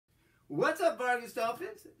What's up, Vargas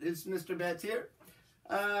Dolphins? It's Mr. Betz here.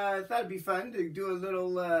 I thought it'd be fun to do a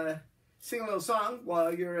little, sing a little song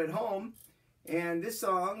while you're at home. And this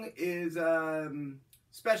song is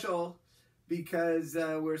special because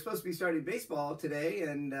we're supposed to be starting baseball today,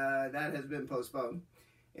 and that has been postponed.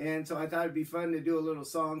 And so I thought it'd be fun to do a little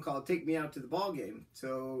song called "Take Me Out to the Ball Game."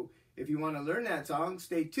 So if you want to learn that song,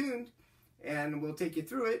 stay tuned, and we'll take you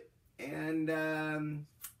through it. And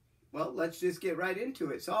well, let's just get right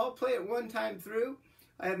into it. So I'll play it one time through.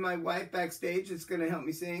 I have my wife backstage that's going to help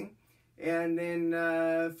me sing. And then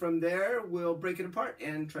from there, we'll break it apart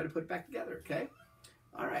and try to put it back together, okay?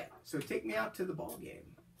 All right, so take me out to the ball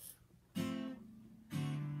game.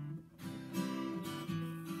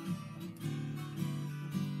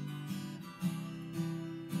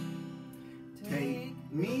 Take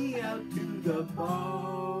me out to the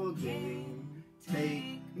ball game.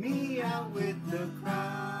 Take me out with the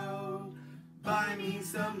crowd. Buy me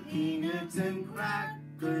some peanuts and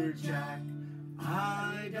Cracker Jack.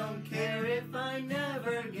 I don't care if I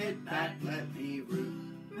never get back. Let me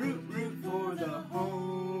root for the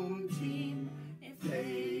home team. If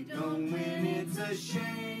they don't win, it's a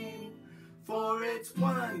shame. For it's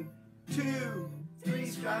 1, 2, 3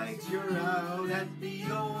 strikes, you're out at the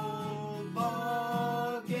old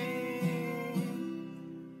ball game.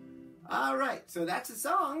 All right, so that's a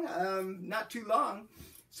song, not too long.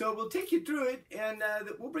 So we'll take you through it, and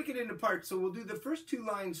we'll break it into parts. So we'll do the first 2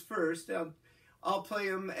 lines first. I'll play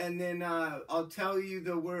them, and then I'll tell you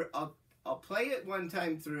the word. I'll play it one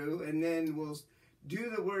time through, and then we'll do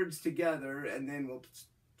the words together, and then we'll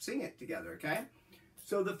sing it together, okay?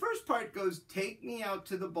 So the first part goes, take me out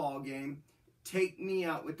to the ball game, take me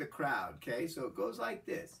out with the crowd, okay? So it goes like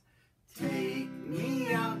this. Take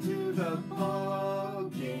me out to the ball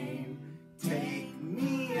game, take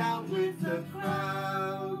me out with the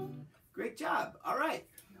crowd. Great job. All right.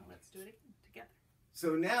 Now let's do it together.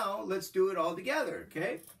 So now let's do it all together,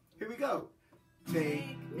 okay? Here we go.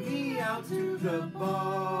 Take me out to the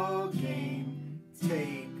ball game.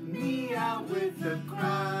 Take me out with the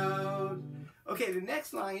crowd. Okay, the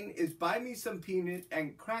next line is buy me some peanut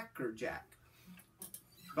and Cracker Jack.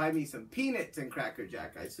 Buy me some peanuts and Cracker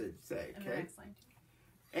Jack, I should say, And okay? the next line too.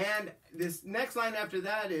 And this next line after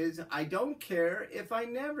that is, I don't care if I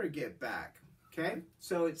never get back, okay?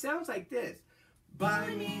 So it sounds like this. Buy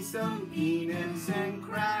me some peanuts and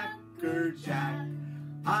Cracker Jack.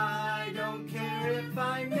 I don't care if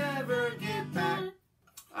I never get back.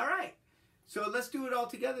 All right, so let's do it all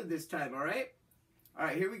together this time, all right? All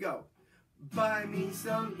right, here we go. Buy me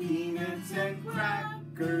some peanuts and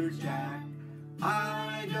Cracker Jack.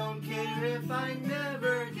 I don't care if I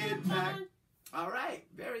never get back. All right,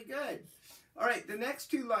 very good. All right, the next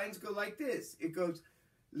 2 lines go like this. It goes,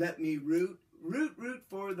 let me root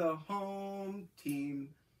for the home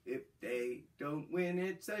team. If they don't win,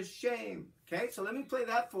 it's a shame. Okay, so let me play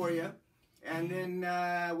that for you, and then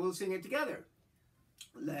we'll sing it together.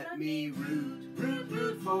 Let me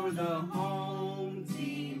root for the home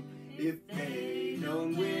team. If they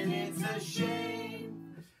don't win, it's a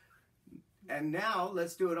shame. And now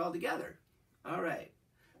let's do it all together. All right.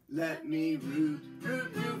 Let me root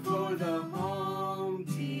for the home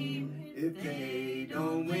team. If they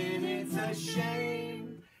don't win, it's a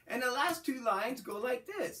shame. And the last 2 lines go like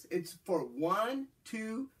this. It's for 1,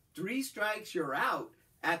 2, 3 strikes, you're out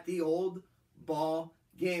at the old ball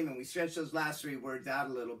game. And we stretch those last 3 words out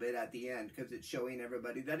a little bit at the end because it's showing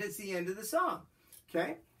everybody that it's the end of the song.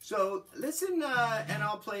 Okay? So listen and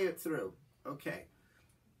I'll play it through. Okay.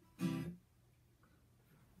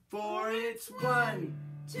 For it's 1,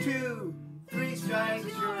 2, 3 strikes,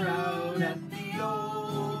 you're out at the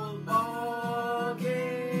old ball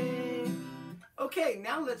game. Okay,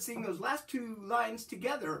 now let's sing those last 2 lines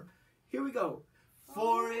together. Here we go.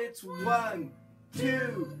 For it's 1,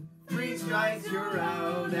 2, 3 strikes, you're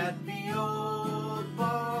out at the old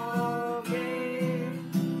ball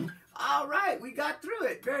game. All right, we got through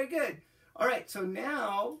it. Very good. All right, so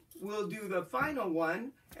now we'll do the final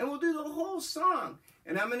one, and we'll do the whole song.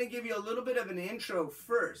 And I'm going to give you a little bit of an intro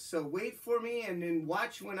first. So wait for me and then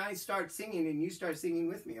watch when I start singing and you start singing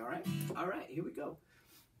with me, all right? All right, here we go.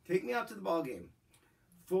 Take me out to the ball game.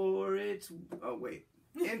 For it's... Oh, wait.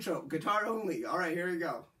 Intro. Guitar only. All right, here we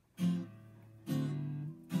go.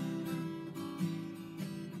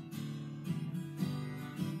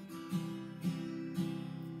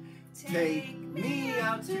 Take me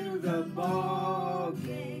out to the ball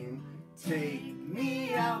game. Take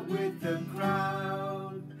me out with the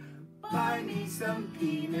crowd. Buy me some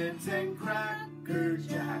peanuts and Cracker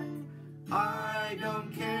Jack. I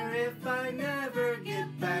don't care if I never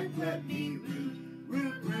get back. Let me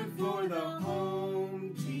root for the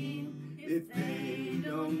home team.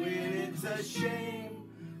 a shame.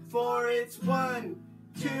 For it's 1,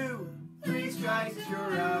 2, 3 strikes,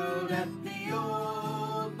 you're out at the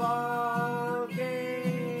old ball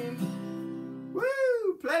game.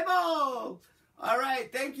 Woo! Play ball! All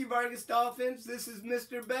right, thank you, Vargas Dolphins. This is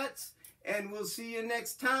Mr. Betz, and we'll see you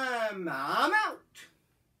next time. I'm out.